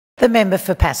The member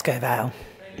for Pascoe Vale.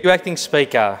 Thank you, Acting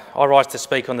Speaker. I rise to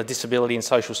speak on the Disability and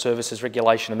Social Services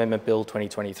Regulation Amendment Bill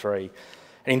 2023.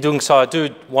 And in doing so, I do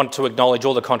want to acknowledge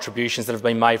all the contributions that have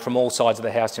been made from all sides of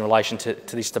the House in relation to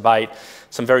this debate.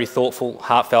 Some very thoughtful,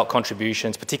 heartfelt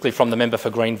contributions, particularly from the member for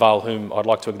Greenvale, whom I'd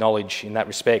like to acknowledge in that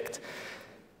respect.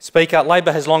 Speaker,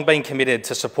 Labor has long been committed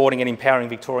to supporting and empowering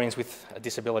Victorians with a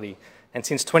disability. And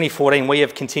since 2014, we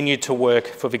have continued to work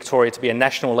for Victoria to be a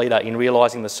national leader in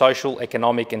realising the social,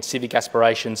 economic and civic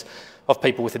aspirations of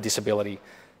people with a disability.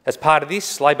 As part of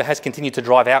this, Labor has continued to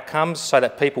drive outcomes so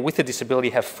that people with a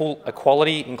disability have full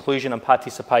equality, inclusion and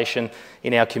participation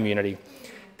in our community.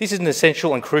 This is an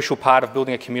essential and crucial part of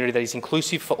building a community that is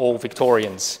inclusive for all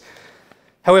Victorians.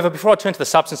 However, before I turn to the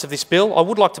substance of this bill, I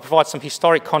would like to provide some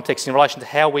historic context in relation to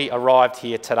how we arrived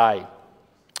here today.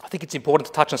 I think it's important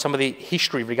to touch on some of the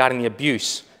history regarding the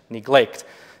abuse, neglect,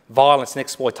 violence and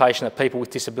exploitation that people with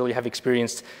disability have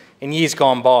experienced in years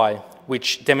gone by,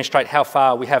 which demonstrate how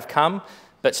far we have come,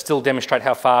 but still demonstrate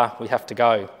how far we have to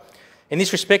go. In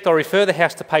this respect, I refer the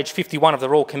House to page 51 of the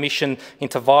Royal Commission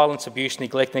into Violence, Abuse,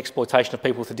 Neglect and Exploitation of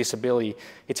People with a Disability,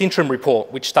 its interim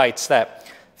report, which states that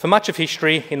for much of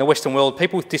history in the Western world,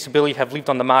 people with disability have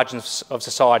lived on the margins of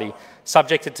society,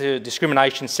 subjected to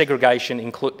discrimination,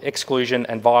 segregation, exclusion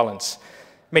and violence.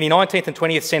 Many 19th and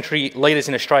 20th century leaders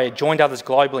in Australia joined others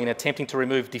globally in attempting to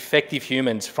remove defective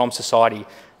humans from society.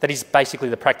 That is basically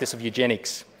the practice of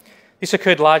eugenics. This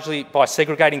occurred largely by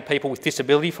segregating people with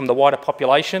disability from the wider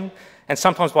population and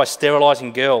sometimes by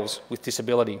sterilising girls with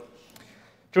disability.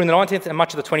 During the 19th and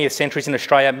much of the 20th centuries in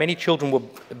Australia, many children were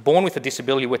born with a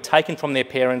disability were taken from their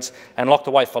parents and locked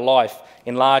away for life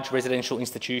in large residential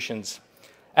institutions.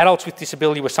 Adults with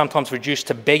disability were sometimes reduced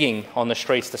to begging on the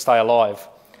streets to stay alive.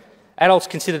 Adults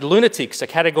considered lunatics, a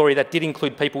category that did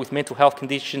include people with mental health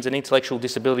conditions and intellectual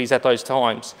disabilities at those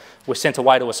times, were sent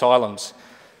away to asylums.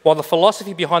 While the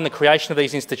philosophy behind the creation of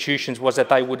these institutions was that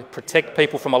they would protect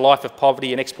people from a life of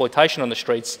poverty and exploitation on the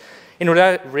streets, in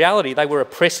reality they were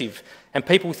oppressive, and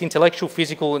people with intellectual,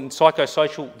 physical and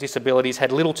psychosocial disabilities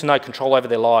had little to no control over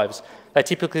their lives. They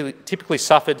typically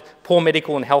suffered poor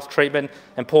medical and health treatment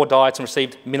and poor diets and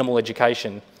received minimal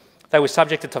education. They were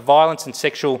subjected to violence and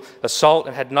sexual assault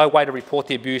and had no way to report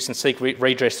the abuse and seek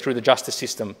redress through the justice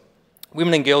system.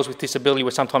 Women and girls with disability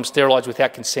were sometimes sterilised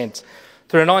without consent.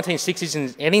 Through the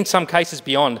 1960s and in some cases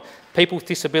beyond, people with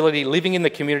disability living in the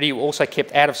community were also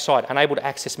kept out of sight, unable to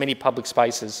access many public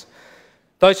spaces.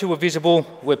 Those who were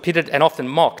visible were pitted and often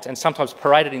mocked and sometimes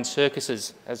paraded in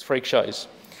circuses as freak shows.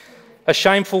 A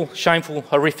shameful,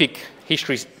 horrific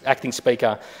history, Acting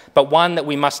Speaker, but one that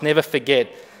we must never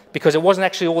forget because it wasn't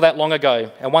actually all that long ago,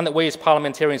 and one that we as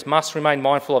parliamentarians must remain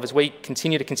mindful of as we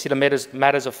continue to consider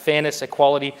matters of fairness,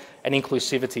 equality and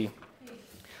inclusivity.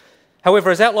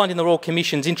 However, as outlined in the Royal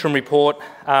Commission's interim report,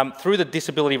 through the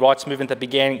disability rights movement that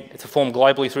began to form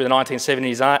globally through the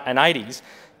 1970s and 80s,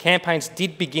 campaigns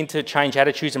did begin to change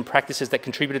attitudes and practices that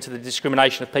contributed to the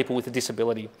discrimination of people with a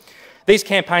disability. These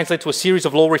campaigns led to a series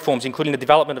of law reforms, including the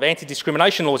development of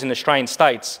anti-discrimination laws in the Australian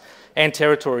states and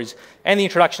territories, and the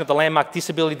introduction of the landmark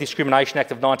Disability Discrimination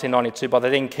Act of 1992 by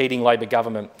the then Keating Labor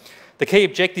government. The key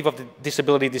objective of the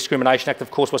Disability Discrimination Act,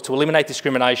 of course, was to eliminate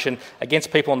discrimination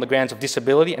against people on the grounds of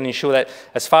disability and ensure that,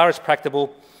 as far as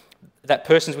practicable, that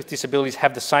persons with disabilities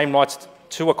have the same rights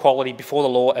to equality before the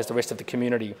law as the rest of the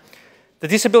community. The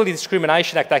Disability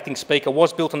Discrimination Act, Acting Speaker,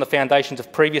 was built on the foundations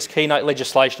of previous keynote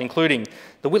legislation, including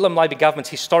the Whitlam Labor government's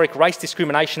historic Race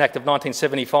Discrimination Act of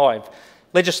 1975,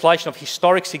 legislation of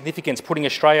historic significance putting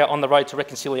Australia on the road to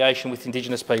reconciliation with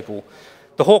Indigenous people,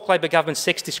 the Hawke Labor government's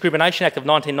Sex Discrimination Act of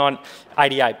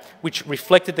 1988, which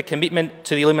reflected the commitment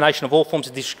to the elimination of all forms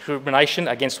of discrimination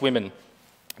against women,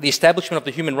 the establishment of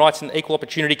the Human Rights and Equal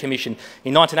Opportunity Commission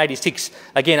in 1986,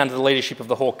 again under the leadership of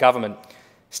the Hawke government.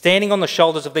 Standing on the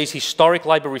shoulders of these historic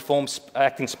Labor reforms,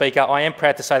 Acting Speaker, I am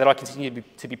proud to say that I continue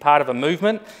to be part of a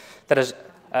movement that has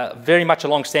very much a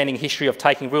long-standing history of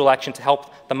taking real action to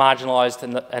help the marginalised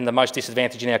and the most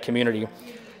disadvantaged in our community.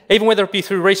 Even whether it be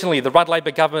through recently the Rudd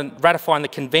Labor government ratifying the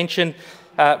Convention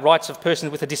Rights of Persons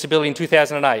with a Disability in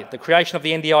 2008, the creation of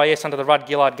the NDIS under the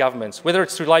Rudd-Gillard governments, whether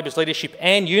it's through Labor's leadership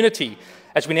and unity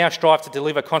as we now strive to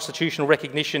deliver constitutional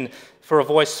recognition for a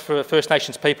voice for First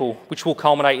Nations people, which will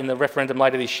culminate in the referendum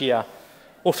later this year,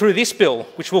 or through this bill,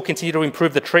 which will continue to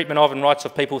improve the treatment of and rights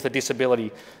of people with a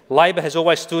disability. Labor has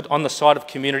always stood on the side of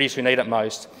communities who need it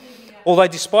most. Although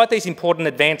despite these important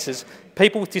advances,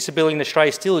 people with disability in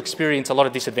Australia still experience a lot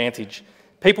of disadvantage.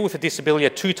 People with a disability are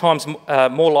 2 times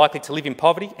more likely to live in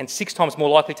poverty and 6 times more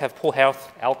likely to have poor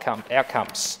health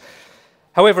outcomes.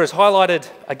 However, as highlighted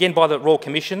again by the Royal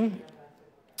Commission,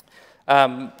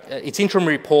 its interim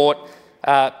report,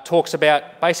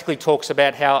 basically talks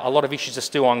about how a lot of issues are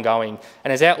still ongoing,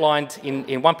 and as outlined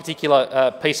in one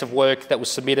particular piece of work that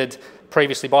was submitted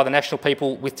previously by the National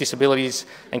People with Disabilities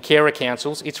and Carer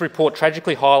Councils, its report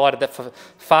tragically highlighted that for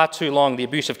far too long the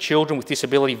abuse of children with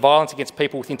disability, violence against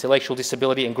people with intellectual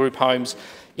disability in group homes,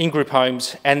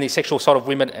 and the sexual assault of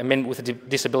women and men with a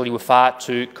disability were far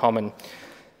too common.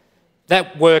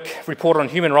 That work reported on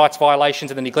human rights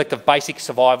violations and the neglect of basic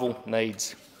survival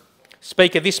needs.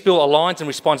 Speaker, this bill aligns and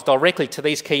responds directly to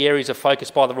these key areas of focus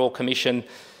by the Royal Commission,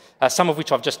 some of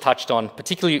which I've just touched on,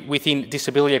 particularly within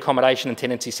disability accommodation and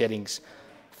tenancy settings.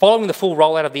 Following the full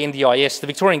rollout of the NDIS, the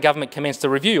Victorian Government commenced a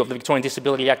review of the Victorian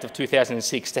Disability Act of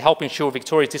 2006 to help ensure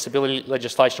Victoria's disability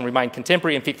legislation remained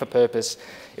contemporary and fit for purpose.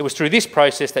 It was through this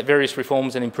process that various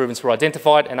reforms and improvements were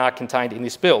identified and are contained in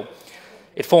this bill.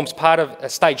 It forms part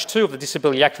of Stage 2 of the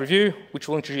Disability Act review, which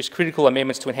will introduce critical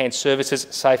amendments to enhance services,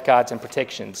 safeguards and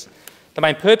protections. The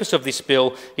main purpose of this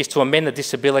bill is to amend the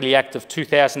Disability Act of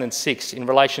 2006 in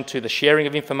relation to the sharing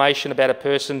of information about a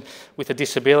person with a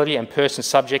disability and persons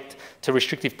subject to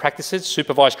restrictive practices,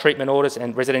 supervised treatment orders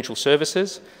and residential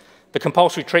services, the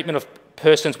compulsory treatment of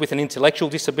persons with an intellectual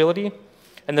disability,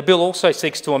 and the bill also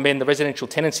seeks to amend the Residential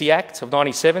Tenancy Act of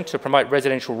 1997 to promote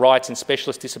residential rights in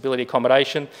specialist disability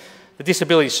accommodation, the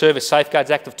Disability Service Safeguards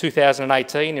Act of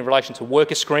 2018 in relation to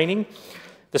worker screening,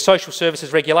 the Social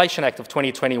Services Regulation Act of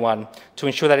 2021 to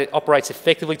ensure that it operates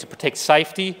effectively to protect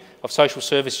safety of social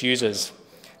service users.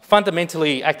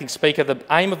 Fundamentally, Acting Speaker, the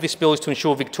aim of this bill is to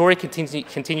ensure Victoria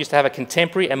continues to have a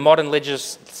contemporary and modern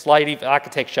legislative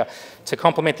architecture to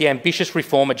complement the ambitious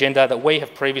reform agenda that we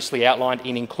have previously outlined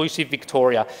in Inclusive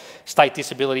Victoria State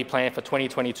Disability Plan for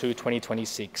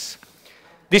 2022-2026.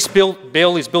 This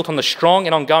bill is built on the strong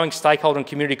and ongoing stakeholder and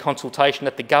community consultation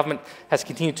that the government has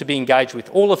continued to be engaged with,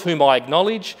 all of whom I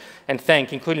acknowledge and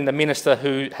thank, including the Minister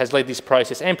who has led this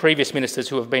process and previous ministers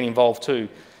who have been involved too.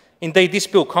 Indeed, this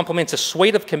bill complements a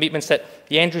suite of commitments that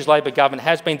the Andrews Labor government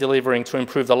has been delivering to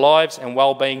improve the lives and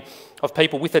well-being of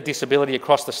people with a disability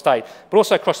across the state, but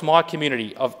also across my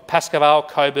community of Pascoe,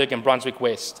 Coburg and Brunswick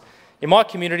West. In my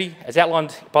community, as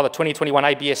outlined by the 2021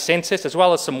 ABS census, as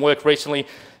well as some work recently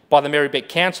by the Marybeck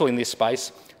Council in this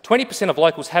space, 20% of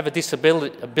locals have a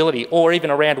disability, or even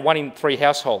around 1 in 3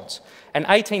 households. And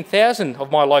 18,000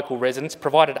 of my local residents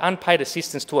provided unpaid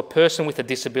assistance to a person with a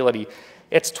disability.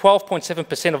 It's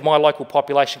 12.7% of my local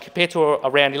population compared to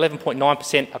around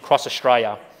 11.9% across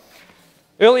Australia.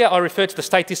 Earlier I referred to the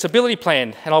State Disability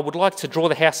Plan, and I would like to draw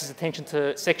the House's attention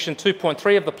to Section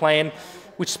 2.3 of the plan,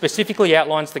 which specifically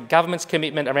outlines the government's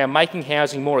commitment around making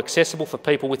housing more accessible for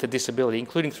people with a disability,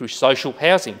 including through social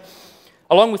housing.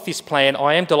 Along with this plan,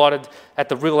 I am delighted at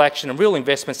the real action and real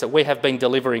investments that we have been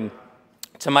delivering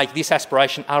to make this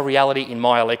aspiration a reality in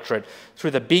my electorate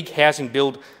through the big housing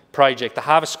build project, the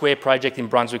Harvest Square project in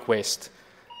Brunswick West.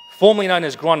 Formerly known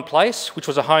as Grand Place, which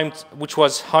was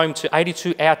home to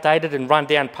 82 outdated and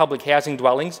run-down public housing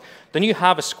dwellings, the new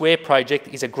Harvest Square project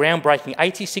is a groundbreaking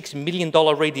 $86 million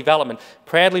redevelopment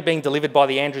proudly being delivered by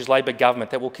the Andrews Labor government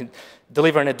that will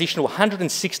deliver an additional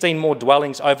 116 more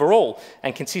dwellings overall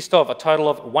and consist of a total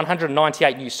of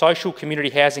 198 new social,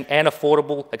 community housing and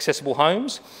affordable accessible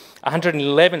homes,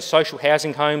 111 social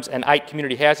housing homes and 8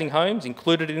 community housing homes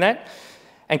included in that.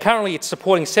 And currently it's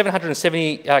supporting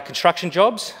 770 construction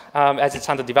jobs as it's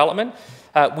under development,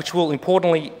 which will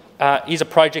importantly is a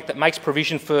project that makes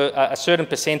provision for a certain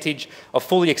percentage of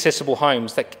fully accessible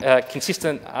homes that are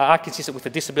consistent with the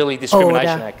Disability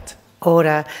Discrimination Act.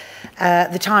 Order.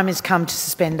 The time has come to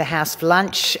suspend the House for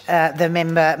lunch. The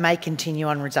member may continue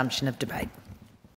on resumption of debate.